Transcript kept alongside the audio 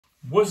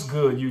What's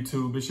good,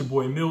 YouTube? It's your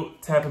boy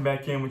Milt tapping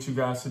back in with you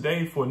guys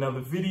today for another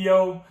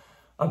video.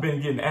 I've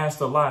been getting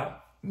asked a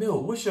lot,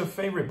 Milt, what's your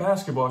favorite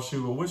basketball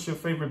shoe, or what's your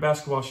favorite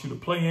basketball shoe to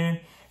play in?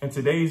 And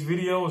today's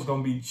video is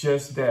going to be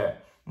just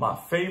that, my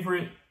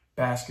favorite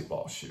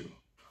basketball shoe.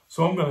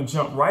 So I'm going to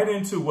jump right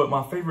into what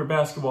my favorite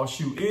basketball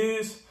shoe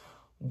is,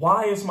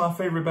 why it's my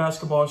favorite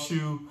basketball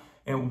shoe,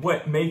 and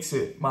what makes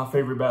it my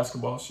favorite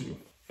basketball shoe.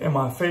 And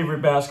my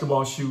favorite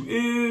basketball shoe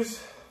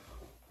is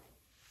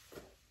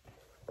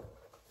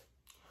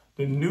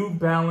the New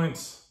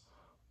Balance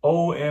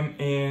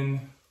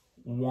OMN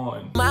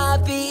 1. My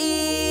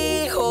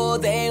people,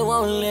 they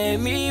won't let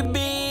me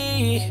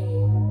be.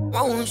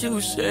 Won't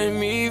you set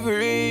me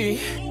free?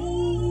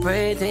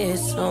 Pray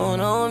this soul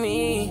on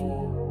me.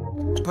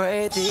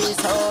 Pray this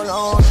soul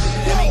on me.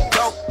 Let me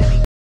go.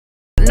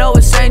 I know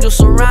it's angels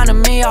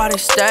surrounding me, all they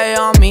stay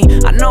on me.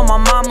 I know my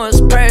mama's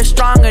prayer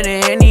stronger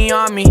than any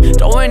army.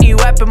 Throw any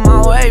weapon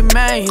my way,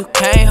 man, you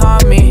can't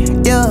harm me.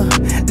 Yeah,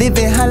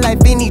 living high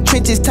life in these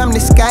trenches, time to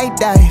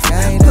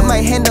skydive. Put my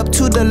hand up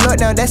to the Lord,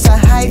 now that's a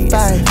high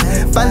five.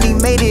 Finally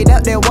made it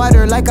out that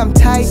water like I'm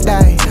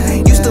tie-dye.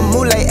 Used to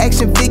move like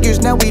action figures,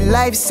 now we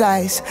life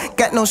size.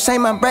 Got no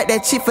shame, I'm bright,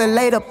 that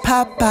Chick-fil-A to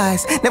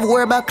Popeyes. Never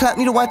worry about clout,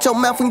 need to watch your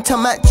mouth when you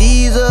talking about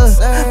Jesus.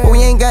 But we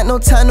ain't got no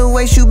time to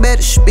waste, you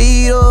better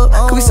speed up.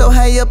 Cause we so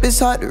high up, it's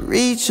hard to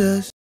reach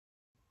us.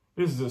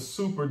 This is a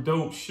super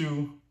dope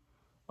shoe.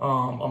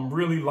 I'm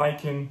really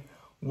liking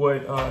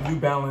what New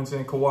Balance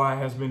and Kawhi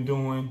has been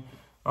doing.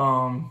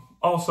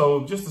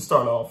 Also, just to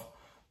start off,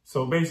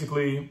 so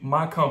basically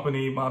my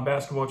company, my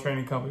basketball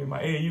training company,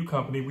 my AAU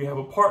company, we have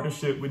a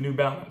partnership with New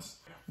Balance.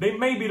 They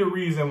may be the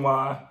reason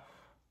why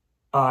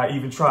I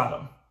even tried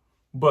them.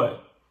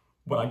 But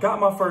when I got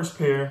my first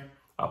pair,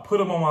 I put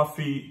them on my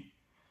feet.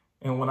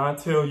 And when I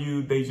tell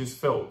you, they just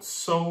felt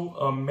so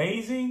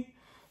amazing.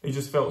 They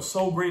just felt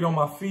so great on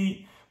my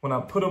feet. When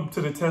I put them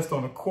to the test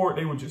on the court,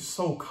 they were just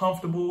so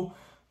comfortable.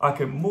 I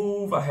could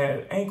move. I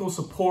had ankle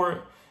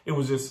support. It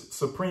was just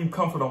supreme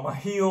comfort on my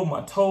heel.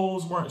 My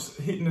toes weren't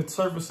hitting the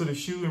surface of the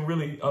shoe and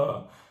really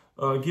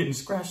getting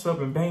scratched up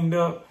and banged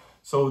up.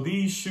 So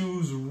these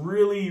shoes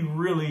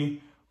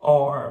really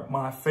are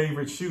my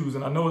favorite shoes.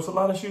 And I know it's a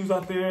lot of shoes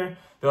out there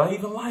that I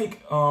even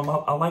like.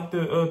 I like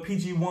the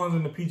PG1s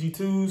and the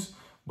PG2s.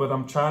 But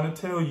I'm trying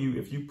to tell you,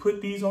 if you put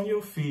these on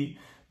your feet,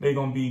 they're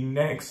going to be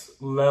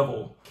next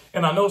level.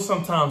 And I know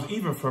sometimes,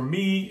 even for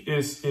me,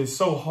 it's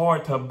so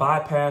hard to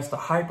bypass the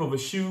hype of a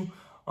shoe.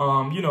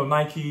 You know,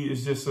 Nike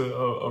is just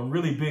a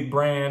really big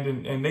brand,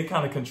 and they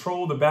kind of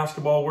control the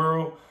basketball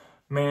world,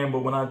 man. But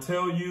when I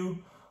tell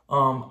you,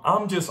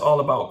 I'm just all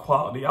about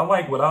quality. I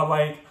like what I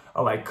like.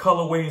 I like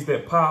colorways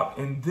that pop.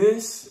 And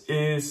this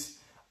is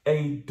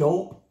a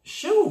dope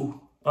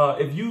shoe.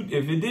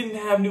 If it didn't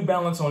have New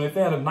Balance on it, if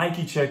they had a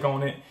Nike check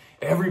on it,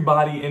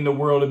 everybody in the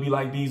world would be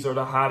like, these are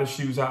the hottest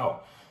shoes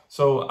out.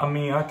 So, I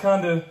mean, I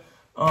kind of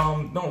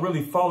don't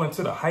really fall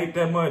into the hype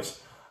that much.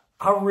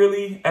 I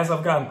really, as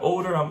I've gotten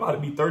older, I'm about to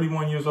be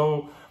 31 years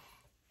old,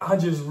 I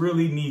just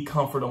really need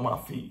comfort on my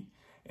feet.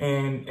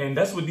 And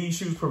that's what these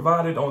shoes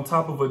provided, on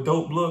top of a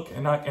dope look,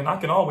 and I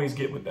can always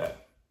get with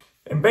that.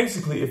 And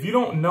basically, if you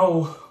don't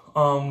know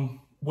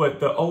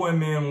what the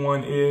OMN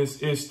 1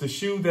 is, it's the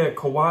shoe that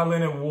Kawhi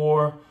Leonard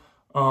wore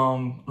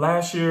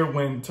last year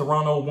when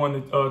Toronto won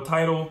the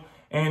title,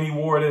 and he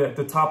wore it at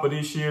the top of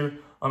this year.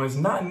 It's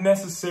not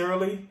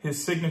necessarily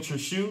his signature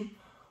shoe,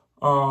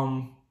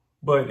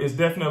 but it's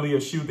definitely a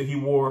shoe that he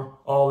wore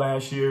all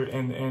last year,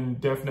 and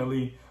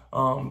definitely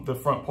the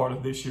front part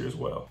of this year as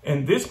well.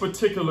 And this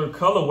particular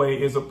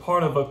colorway is a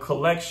part of a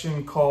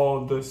collection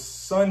called the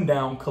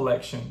Sundown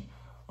Collection,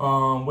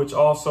 which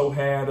also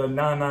had a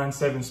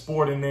 997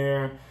 Sport in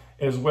there,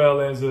 as well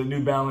as a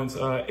New Balance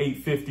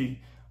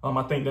 850.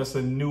 I think that's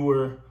a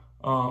newer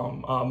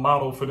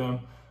model for them.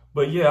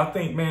 But yeah, I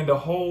think, man, the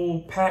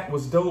whole pack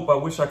was dope. I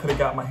wish I could have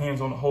got my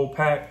hands on the whole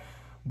pack,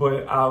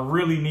 but I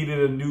really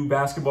needed a new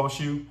basketball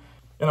shoe.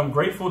 And I'm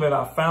grateful that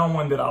I found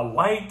one that I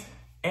liked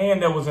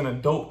and that was in a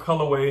dope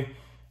colorway.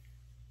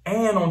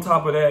 And on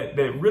top of that,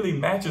 that really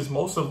matches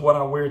most of what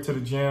I wear to the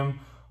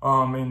gym.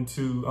 And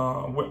to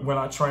when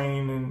I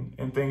train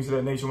and things of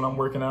that nature, when I'm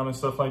working out and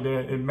stuff like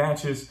that, it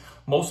matches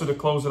most of the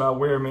clothes that I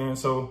wear, man.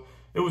 So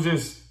it was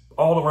just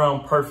all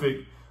around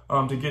perfect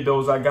to get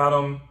those. I got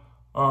them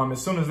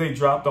as soon as they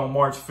dropped on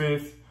March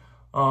 5th.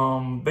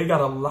 They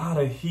got a lot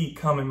of heat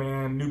coming,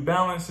 man. New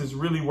Balance is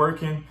really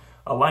working.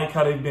 I like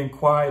how they've been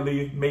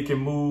quietly making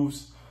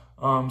moves,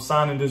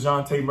 signing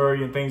DeJounte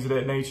Murray and things of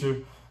that nature.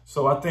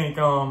 So I think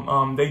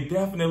they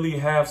definitely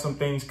have some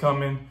things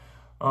coming.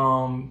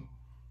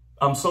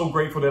 I'm so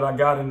grateful that I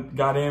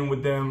got in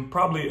with them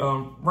probably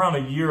around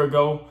a year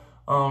ago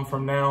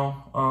from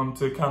now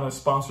to kind of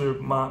sponsor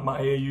my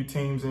AAU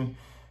teams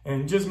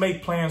and just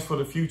make plans for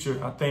the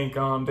future. I think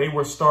they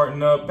were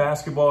starting up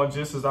basketball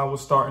just as I was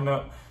starting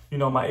up, you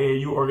know, my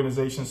AAU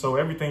organization. So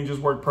everything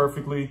just worked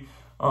perfectly.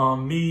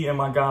 Me and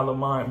my guy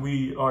Lamont,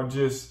 we are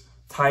just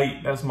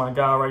tight. That's my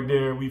guy right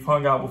there. We've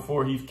hung out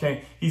before.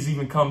 He's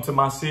even come to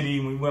my city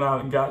and we went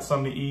out and got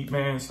something to eat,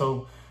 man.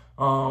 So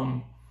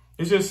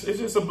it's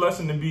just a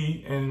blessing to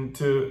be and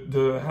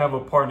to have a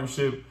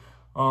partnership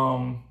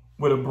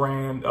with a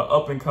brand, an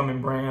up and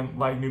coming brand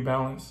like New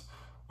Balance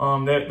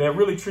that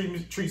really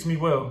treats me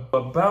well.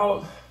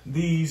 About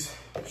these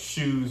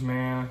shoes,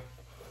 man,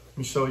 let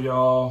me show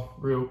y'all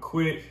real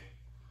quick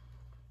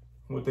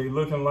what they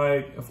looking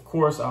like. Of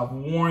course, I've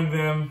worn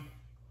them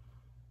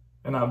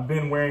and I've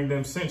been wearing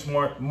them since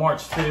March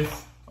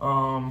 5th.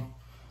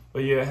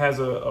 But yeah, it has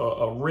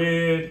a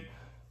red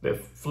that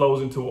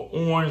flows into an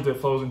orange, that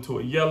flows into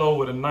a yellow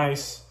with a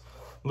nice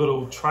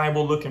little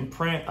tribal looking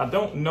print. I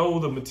don't know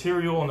the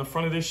material on the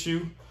front of this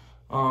shoe.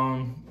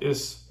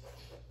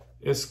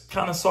 It's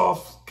kind of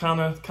soft, kind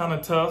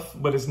of tough,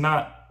 but it's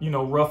not, you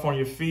know, rough on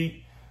your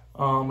feet.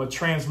 A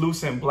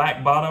translucent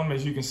black bottom,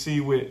 as you can see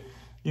with,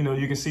 you know,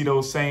 you can see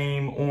those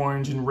same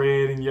orange and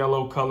red and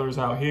yellow colors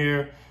out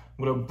here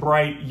with a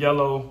bright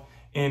yellow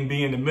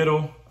NB in the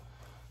middle.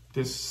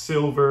 This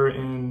silver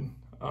and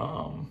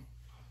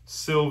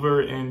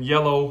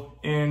yellow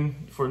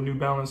N for New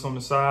Balance on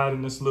the side,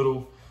 and this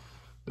little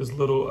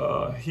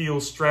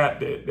heel strap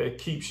that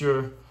keeps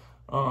your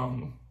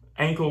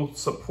ankle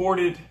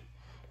supported,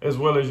 as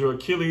well as your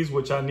Achilles,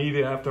 which I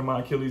needed after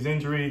my Achilles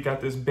injury.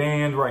 Got this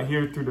band right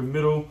here through the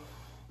middle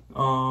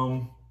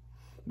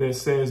that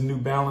says New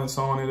Balance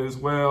on it as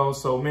well.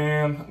 So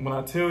man, when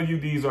I tell you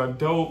these are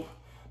dope,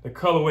 the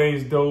colorway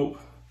is dope.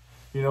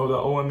 You know, the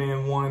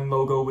OMN 1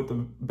 logo with the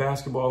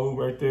basketball hoop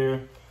right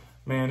there.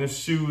 Man, this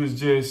shoe is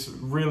just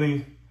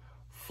really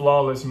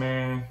flawless,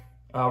 man.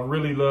 I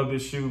really love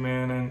this shoe,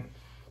 man. And,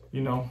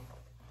 you know,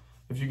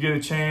 if you get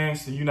a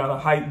chance and you're not a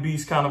hype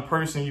beast kind of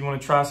person, you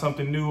want to try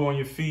something new on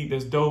your feet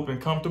that's dope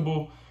and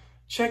comfortable,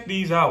 check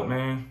these out,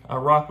 man. I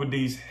rock with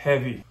these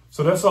heavy.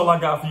 So that's all I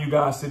got for you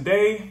guys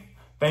today.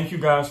 Thank you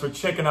guys for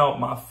checking out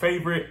my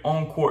favorite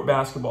on-court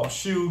basketball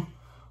shoe.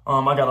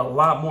 I got a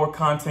lot more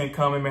content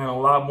coming, man, a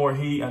lot more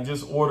heat. I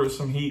just ordered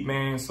some heat,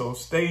 man. So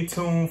stay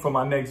tuned for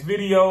my next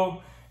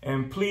video.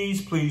 And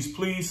please, please,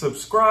 please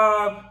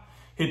subscribe.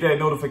 Hit that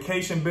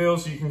notification bell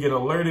so you can get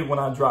alerted when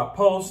I drop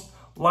posts.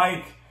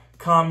 Like,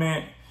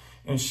 comment,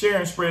 and share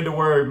and spread the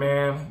word,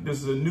 man.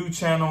 This is a new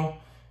channel.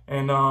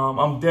 And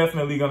I'm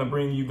definitely going to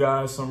bring you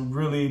guys some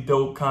really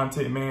dope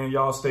content, man.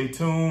 Y'all stay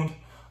tuned.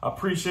 I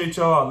appreciate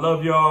y'all. I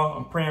love y'all.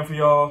 I'm praying for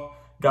y'all.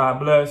 God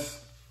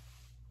bless.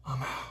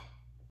 I'm out.